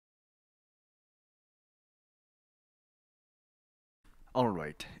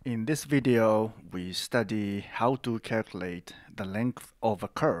Alright, in this video we study how to calculate the length of a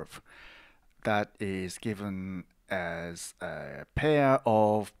curve that is given as a pair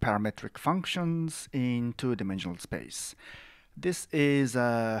of parametric functions in two-dimensional space. This is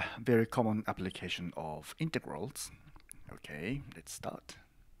a very common application of integrals. Okay, let's start.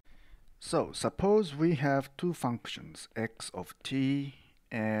 So suppose we have two functions, x of t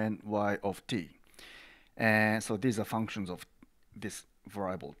and y of t. And so these are functions of this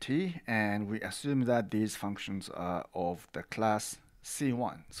variable t, and we assume that these functions are of the class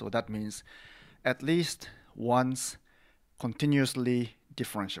C1. So that means at least once continuously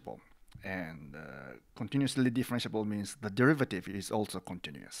differentiable. And continuously differentiable means the derivative is also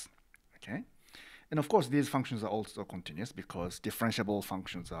continuous. Okay? And of course, these functions are also continuous because differentiable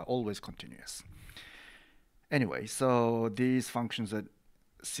functions are always continuous. Anyway, so these functions are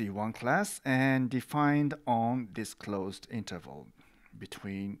C1 class and defined on this closed interval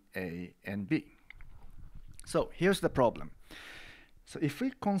between A and B. So here's the problem. So if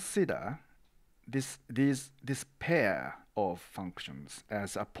we consider this pair of functions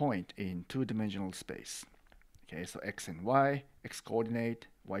as a point in two-dimensional space, okay, so x and y, x coordinate,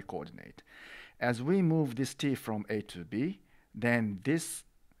 y coordinate. As we move this t from A to B, then this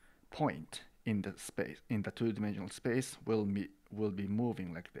point in the space, in the two-dimensional space, will be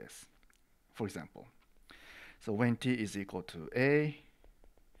moving like this, for example. So when t is equal to A,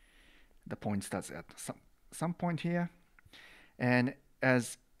 the point starts at some point here, and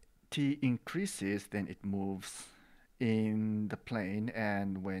as t increases, then it moves in the plane,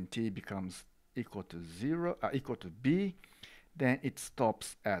 and when t becomes equal to equal to b, then it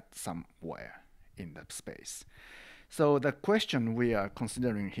stops at somewhere in that space. So the question we are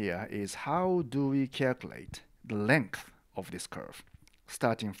considering here is how do we calculate the length of this curve,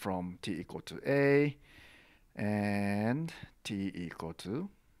 starting from t equal to a and t equal to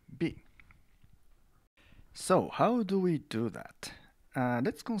b. So how do we do that?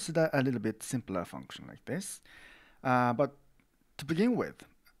 Let's consider a little bit simpler function like this. But to begin with,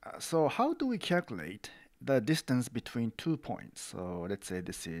 so how do we calculate the distance between 2 points? So let's say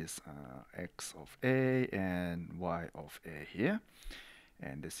this is x of a and y of a here.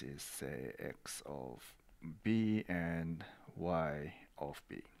 And this is, say, x of b and y of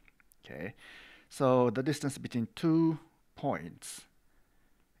b. Okay, so the distance between 2 points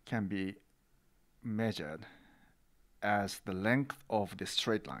can be measured as the length of the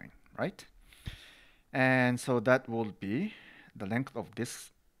straight line, right? And so that will be the length of this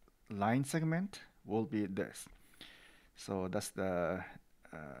line segment will be this. So that's the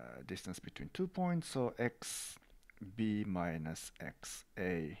distance between 2 points. So xb minus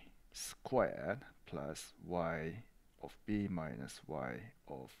xa squared plus y of b minus y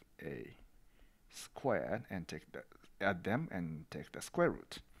of a squared, and add them and take the square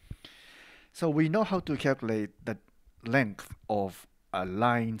root. So we know how to calculate the length of a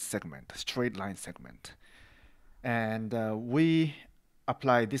line segment, a straight line segment. And we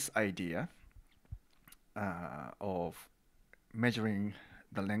apply this idea of measuring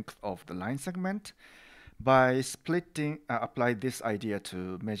the length of the line segment by splitting, apply this idea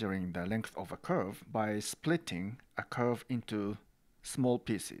to measuring the length of a curve by splitting a curve into small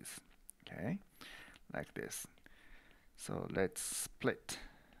pieces, okay, like this. So let's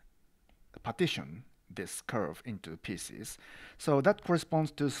partition this curve into pieces. So that corresponds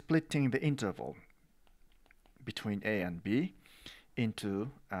to splitting the interval between A and B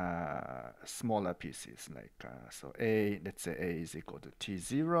into smaller pieces. Like so A, let's say A is equal to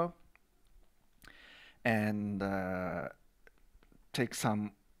T0, and take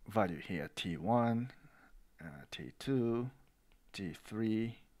some value here, T1, T2,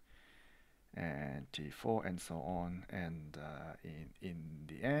 T3, and T4, and so on. And in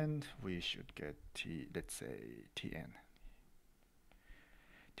the end, we should get let's say Tn.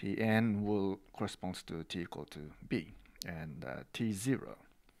 Tn will corresponds to t equal to b, and T0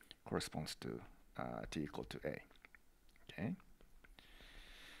 corresponds to t equal to a. Okay.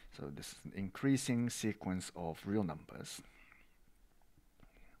 So this is an increasing sequence of real numbers.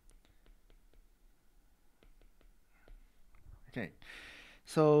 Okay.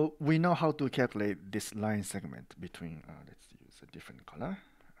 So we know how to calculate this line segment between, let's use a different color.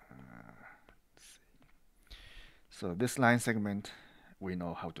 Let's see. So this line segment, we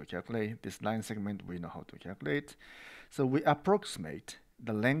know how to calculate. This line segment, we know how to calculate. So we approximate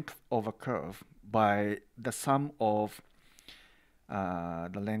the length of a curve by the sum of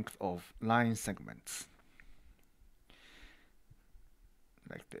the length of line segments,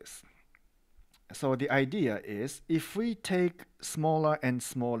 like this. So the idea is if we take smaller and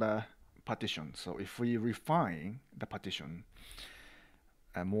smaller partitions, so if we refine the partition,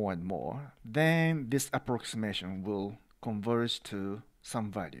 more and more, then this approximation will converge to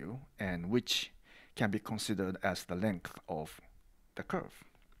some value, and which can be considered as the length of the curve.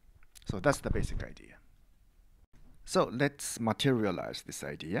 So that's the basic idea. So let's materialize this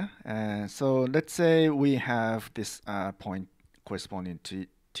idea. So let's say we have this point corresponding to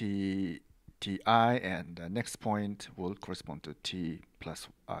ti, and the next point will correspond to ti plus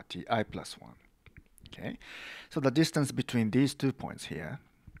 1. Okay, so the distance between these 2 points here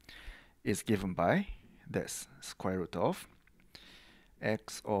is given by this square root of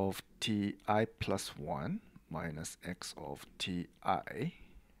x of ti plus 1 minus x of ti.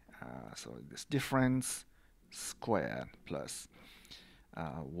 So this difference squared plus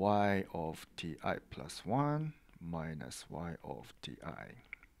y of ti plus 1 minus y of ti.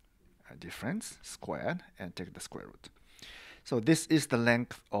 Difference squared and take the square root. So this is the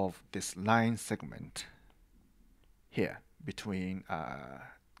length of this line segment here between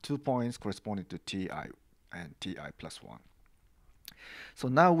 2 points corresponding to ti and ti plus 1. So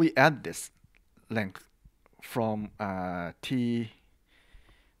now we add this length from t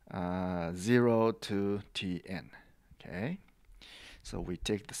 0 to tn. Okay, so we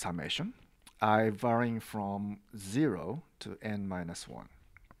take the summation, I varying from 0 to n minus 1.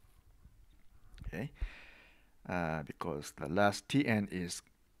 Okay, because the last tn is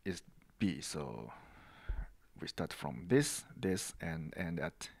b, so we start from this, and end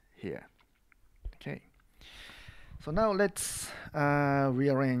at here. Okay, so now let's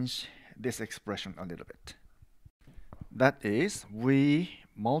rearrange this expression a little bit. That is, we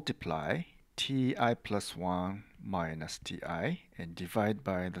multiply ti plus 1 minus ti and divide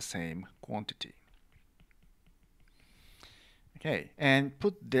by the same quantity. Okay, and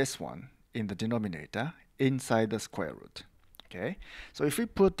put this one in the denominator inside the square root. Okay, so if we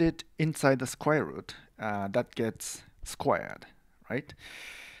put it inside the square root, that gets squared, right?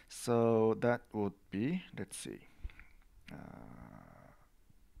 So that would be, let's see,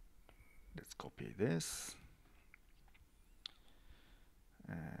 let's copy this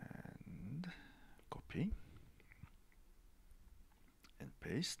and copy and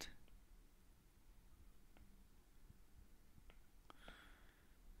paste.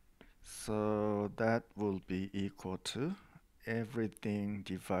 So that will be equal to everything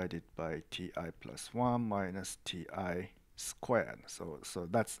divided by ti plus 1 minus ti squared. So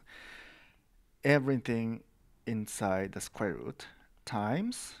that's everything inside the square root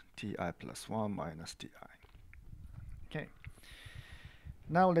times ti plus 1 minus ti. Okay.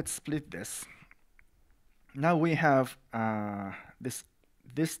 Now let's split this. Now we have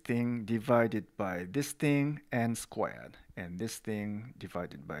this thing divided by this thing and squared, and this thing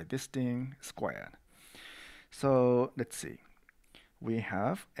divided by this thing squared. So let's see. We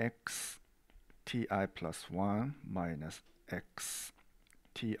have x ti plus 1 minus x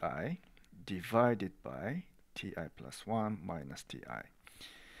ti divided by ti plus 1 minus ti.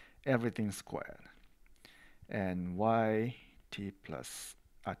 Everything squared. And y ti plus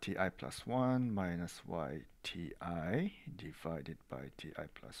 1 minus y ti divided by ti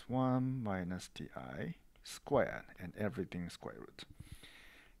plus 1 minus ti squared, and everything square root,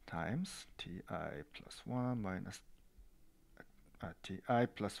 times ti plus 1 minus ti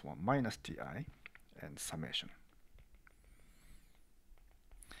plus 1 minus ti, and summation.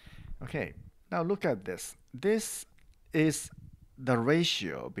 Okay, now look at this. This is the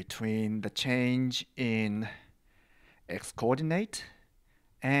ratio between the change in x coordinate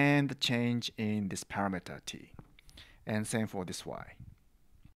and the change in this parameter t, and same for this y.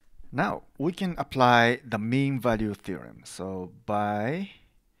 Now we can apply the mean value theorem. So by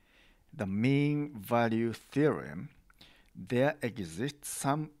the mean value theorem, there exists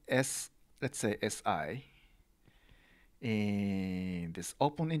some let's say si, in this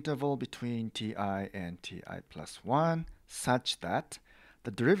open interval between ti and ti plus 1, such that the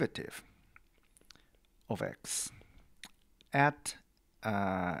derivative of x at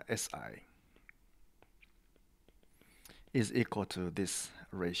si is equal to this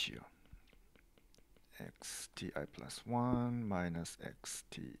ratio, x ti plus 1 minus x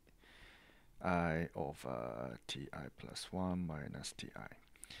ti over ti plus 1 minus ti.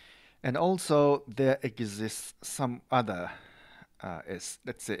 And also there exists some other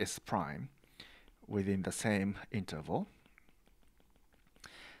let's say s prime within the same interval,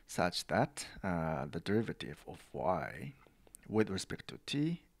 such that the derivative of y with respect to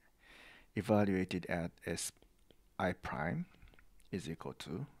t evaluated at si prime is equal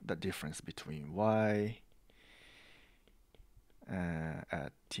to the difference between y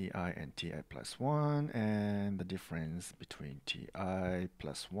at ti and ti plus 1 and the difference between ti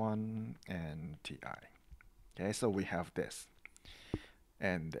plus 1 and ti. Okay, so we have this.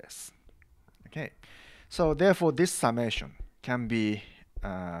 and this. Okay, so therefore this summation can be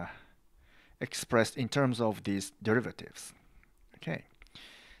expressed in terms of these derivatives. Okay,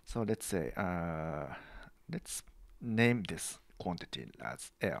 so let's say let's name this quantity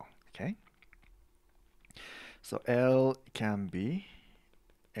as L. Okay, so L can be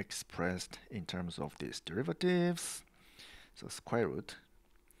expressed in terms of these derivatives. So square root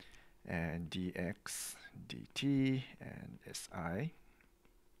and dx dt and si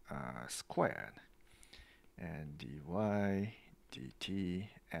squared and dy dt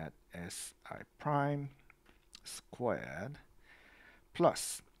at si prime squared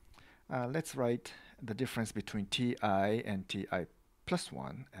plus let's write the difference between ti and ti plus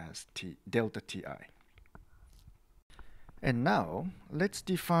 1 as delta ti. And now let's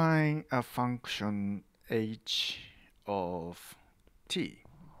define a function h of t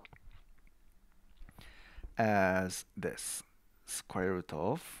as this square root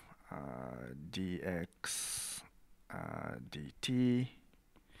of dx dt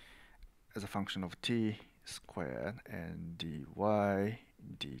as a function of t squared and dy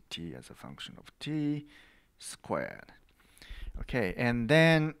dt as a function of t squared. Okay, and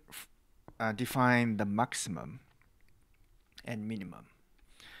then define the maximum and minimum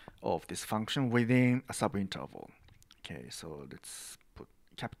of this function within a subinterval. Okay, so let's put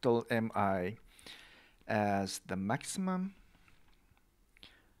capital Mi as the maximum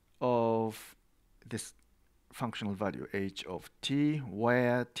of this functional value h of t,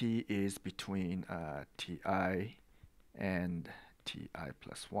 where t is between ti and ti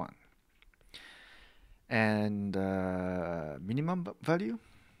plus 1. And minimum value,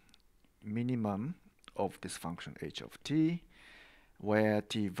 minimum of this function h of t, where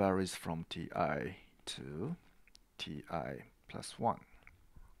t varies from ti to ti plus 1.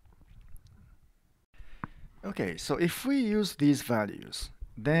 Okay, so if we use these values,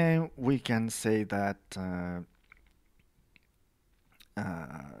 then we can say that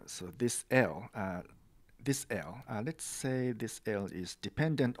so this L, let's say this L is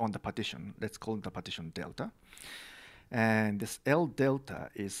dependent on the partition. Let's call the partition delta. And this L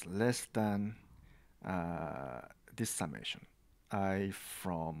delta is less than this summation, I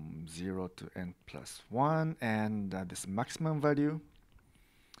from 0 to n plus 1, and this maximum value,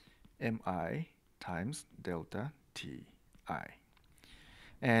 Mi times delta Ti.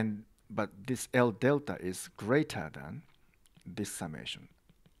 But this L delta is greater than this summation,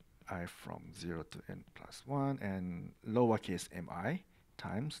 I from 0 to n plus 1 and lowercase mi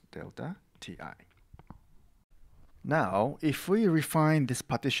times delta Ti. Now, if we refine this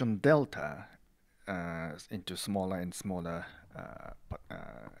partition delta into smaller and smaller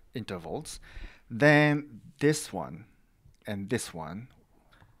intervals, then this one and this one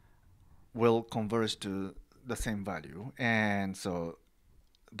will converge to the same value, and so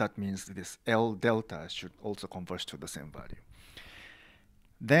that means this L delta should also converge to the same value.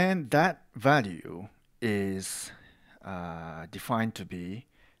 Then that value is defined to be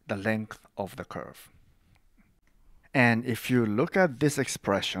the length of the curve. And if you look at this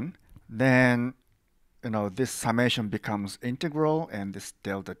expression, then this summation becomes integral and this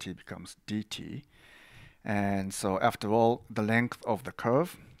delta t becomes dt. And so after all, the length of the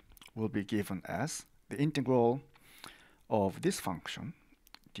curve will be given as the integral of this function,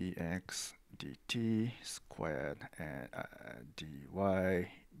 dx dt squared and dy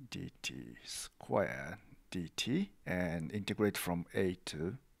dt squared dt, and integrate from a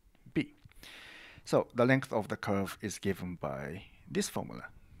to b. So the length of the curve is given by this formula.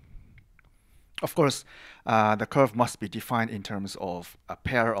 Of course, the curve must be defined in terms of a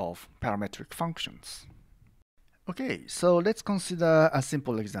pair of parametric functions. Okay, so let's consider a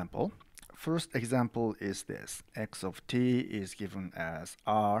simple example. First example is this. X of t is given as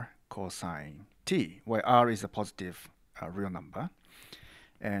r cosine t, where r is a positive real number,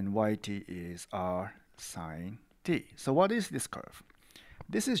 and yt is r sine t. So what is this curve?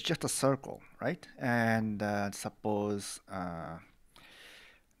 This is just a circle, right? And suppose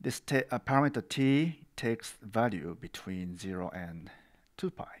this parameter t takes value between 0 and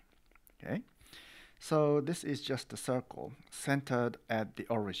 2 pi. Okay, so this is just a circle centered at the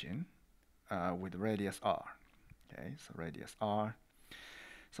origin with radius r. Okay, so radius r.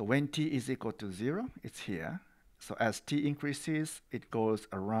 So when t is equal to 0, it's here. So as t increases, it goes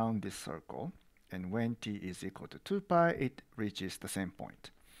around this circle. And when t is equal to 2 pi, it reaches the same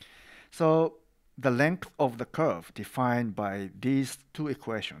point. So the length of the curve defined by these two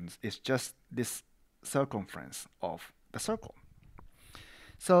equations is just this circumference of the circle.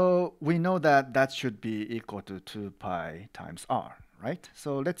 So we know that that should be equal to 2 pi times r, right?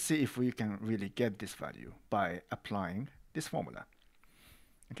 So let's see if we can really get this value by applying this formula.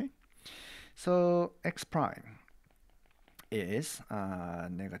 Okay, so x prime is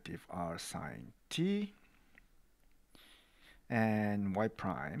negative r sine t, and y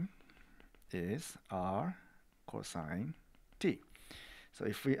prime is r cosine t. So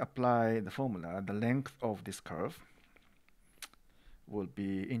if we apply the formula, the length of this curve will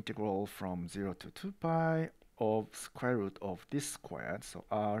be integral from 0 to 2 pi of square root of this squared, so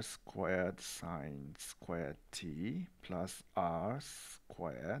r squared sine squared t plus r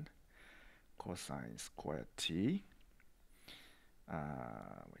squared cosine squared t,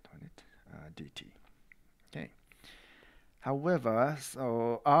 dt. Okay. However,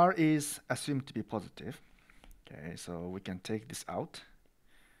 so r is assumed to be positive. Okay, so we can take this out.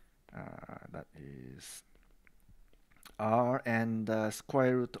 That is r and the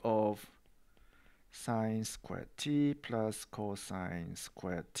square root of sine squared t plus cosine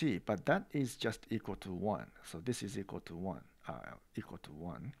squared t, but that is just equal to 1. So this is equal to 1.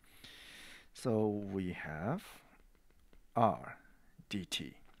 So we have r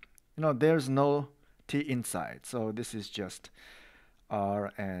dt. There's no t inside, so this is just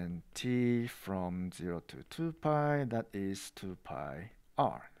r and t from 0 to 2 pi, that is 2 pi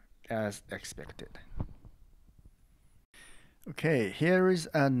r, as expected. Okay, here is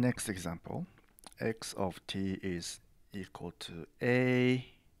a next example. X of t is equal to a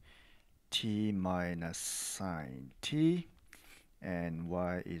t minus sine t, and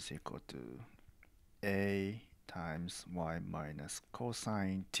y is equal to a times y minus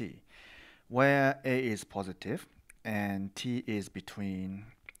cosine t, where a is positive and t is between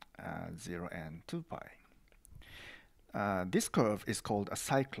 0 and 2 pi. This curve is called a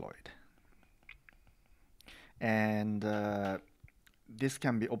cycloid, and this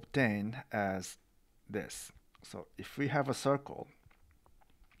can be obtained as this. So if we have a circle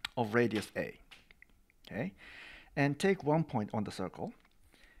of radius a, okay, and take one point on the circle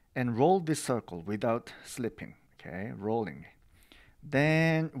and roll this circle without slipping, okay, rolling,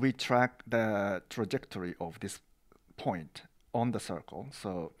 then we track the trajectory of this point on the circle.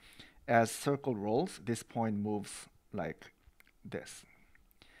 So as circle rolls, this point moves like this,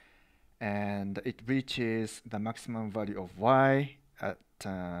 and it reaches the maximum value of y at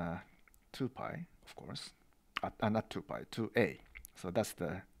 2 pi, of course, not 2 pi, 2a. So that's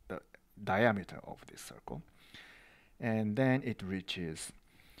the diameter of this circle. And then it reaches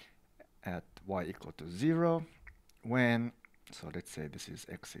at y equal to 0 when, so let's say this is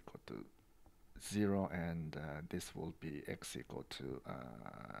x equal to 0, and this will be x equal to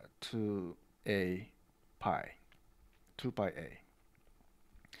 2a pi, 2 pi a.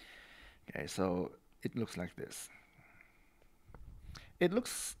 Okay, so it looks like this. It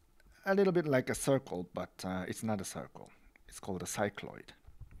looks a little bit like a circle, but it's not a circle. It's called a cycloid.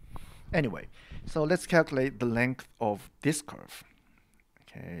 Anyway, so let's calculate the length of this curve.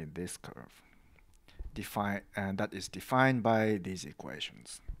 Okay, this curve. And that is defined by these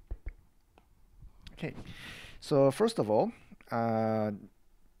equations. Okay, so first of all,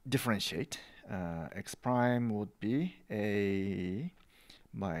 differentiate. X prime would be a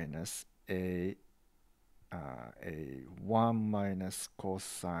minus a 1 minus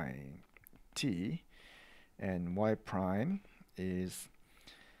cosine t, and y prime is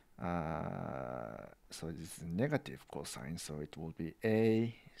so this is negative cosine, so it will be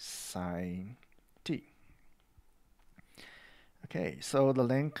a sine t. Okay, so the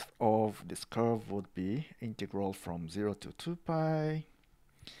length of this curve would be integral from 0 to 2 pi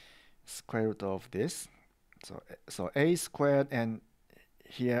square root of this. So a squared and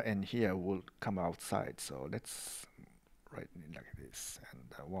here will come outside. So let's write it like this,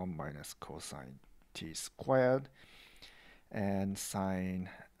 and 1 minus cosine t squared and sine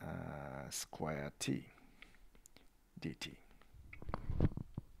square t dt.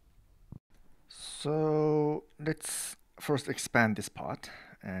 So let's first expand this part,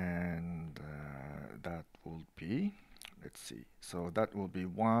 and that will be, let's see, so that will be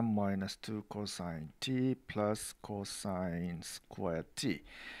 1 minus 2 cosine t plus cosine squared t.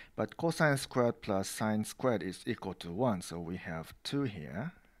 But cosine squared plus sine squared is equal to 1, so we have 2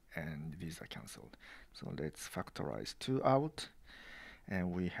 here, and these are cancelled. So let's factorize 2 out,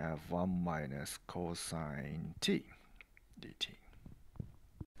 and we have 1 minus cosine t dt.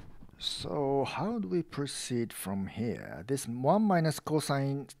 So how do we proceed from here? This 1 minus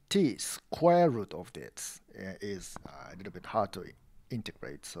cosine t square root of this is a little bit hard to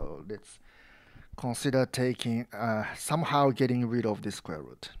integrate. So let's consider taking, somehow getting rid of this square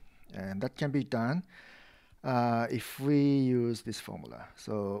root. And that can be done if we use this formula.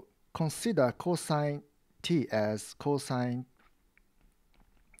 So consider cosine t as cosine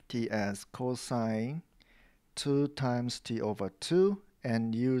 2 times t over 2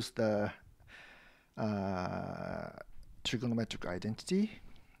 and use the trigonometric identity.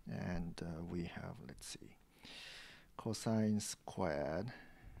 And we have, let's see, cosine squared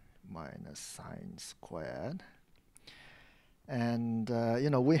minus sine squared. And,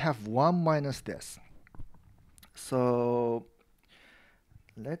 we have 1 minus this. So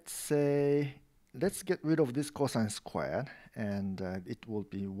let's get rid of this cosine squared, and it will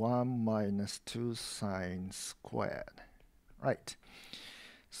be 1 minus 2 sine squared. Right.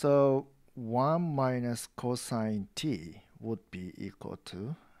 So 1 minus cosine t would be equal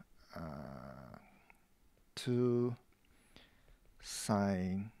to 2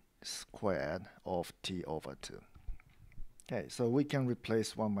 sine squared of t over 2. Okay, so we can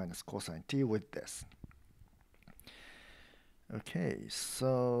replace 1 minus cosine t with this. Okay,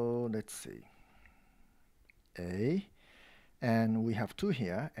 so let's see. A, and we have 2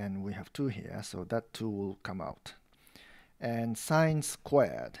 here, and we have 2 here, so that 2 will come out. And sine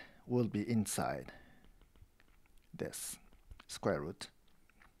squared will be inside this square root.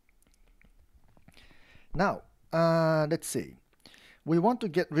 Now, let's see. We want to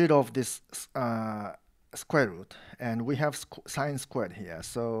get rid of this square root, and we have sine squared here,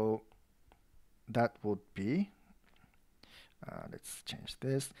 so that would be, let's change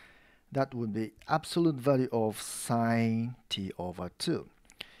this, that would be absolute value of sine t over 2.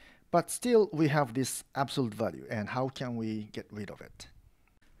 But still we have this absolute value, and how can we get rid of it?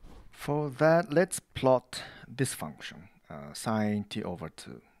 For that, let's plot this function, sine t over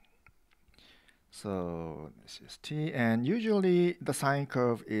 2. So this is t, and usually the sine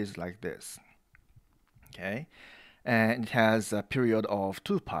curve is like this. Okay, and it has a period of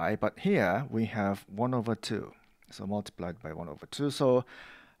 2 pi, but here we have 1 over 2, so multiplied by 1 over 2. So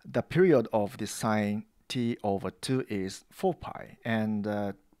the period of this sine t over 2 is 4 pi,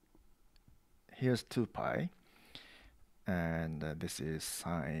 and here's 2 pi, and this is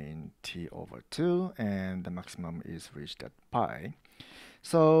sine t over 2, and the maximum is reached at pi.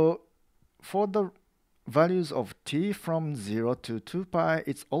 So for the values of t from 0 to 2 pi,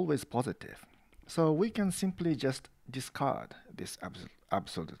 it's always positive. So we can simply just discard this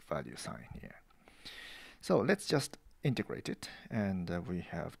absolute value sign here. So let's just integrate it, and we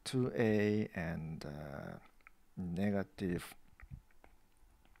have 2a and negative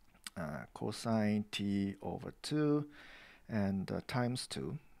cosine t over 2 and times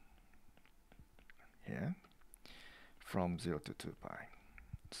 2 here from 0 to 2 pi.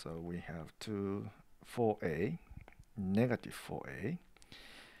 So we have 4a, negative 4a,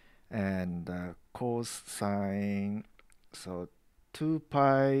 and cosine, so 2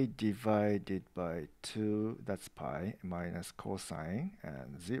 pi divided by 2, that's pi, minus cosine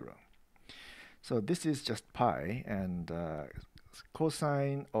and 0. So this is just pi, and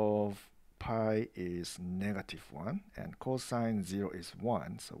cosine of pi is negative 1, and cosine 0 is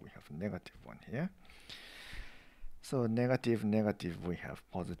 1, so we have negative 1 here. So negative, negative, we have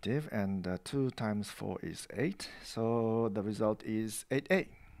positive, and 2 times 4 is 8, so the result is 8a.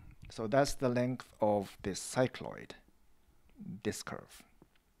 So that's the length of this cycloid, this curve.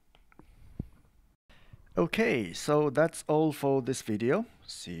 Okay, so that's all for this video.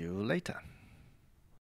 See you later.